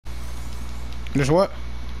There's what?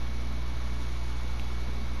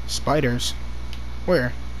 Spiders.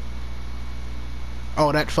 Where?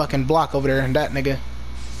 Oh, that fucking block over there and that nigga.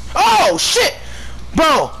 Oh shit!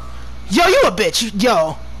 Bro! Yo, you a bitch,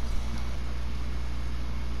 yo!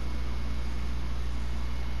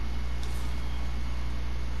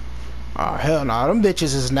 Oh hell no, them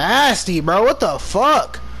bitches is nasty, bro. What the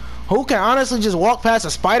fuck? Who can honestly just walk past a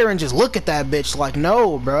spider and just look at that bitch like,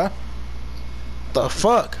 no, bruh? The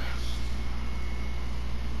fuck?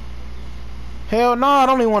 Hell no, I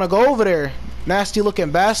don't even want to go over there. Nasty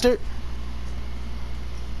looking bastard.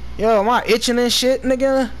 Yo, am I itching and shit,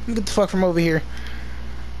 nigga? Get the fuck from over here.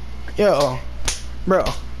 Yo, bro.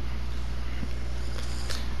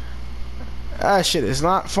 That shit is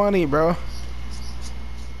not funny, bro.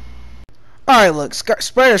 Alright, look,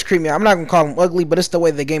 spiders creep me out. I'm not gonna call them ugly, but it's the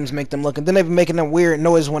way the games make them look. And then they've been making them weird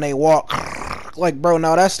noise when they walk. Like, bro,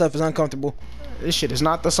 no, that stuff is uncomfortable. This shit is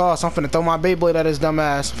not the sauce. I'm finna throw my Beyblade at his dumb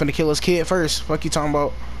ass. I'm finna kill his kid first. Fuck you talking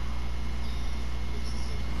about?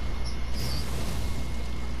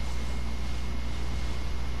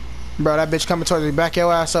 Bro, that bitch coming towards me. Back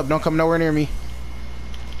your ass up. Don't come nowhere near me.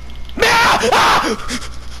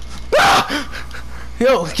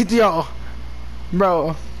 Yo, get the y'all.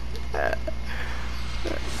 Bro.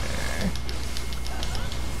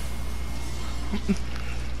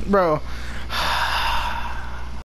 Bro.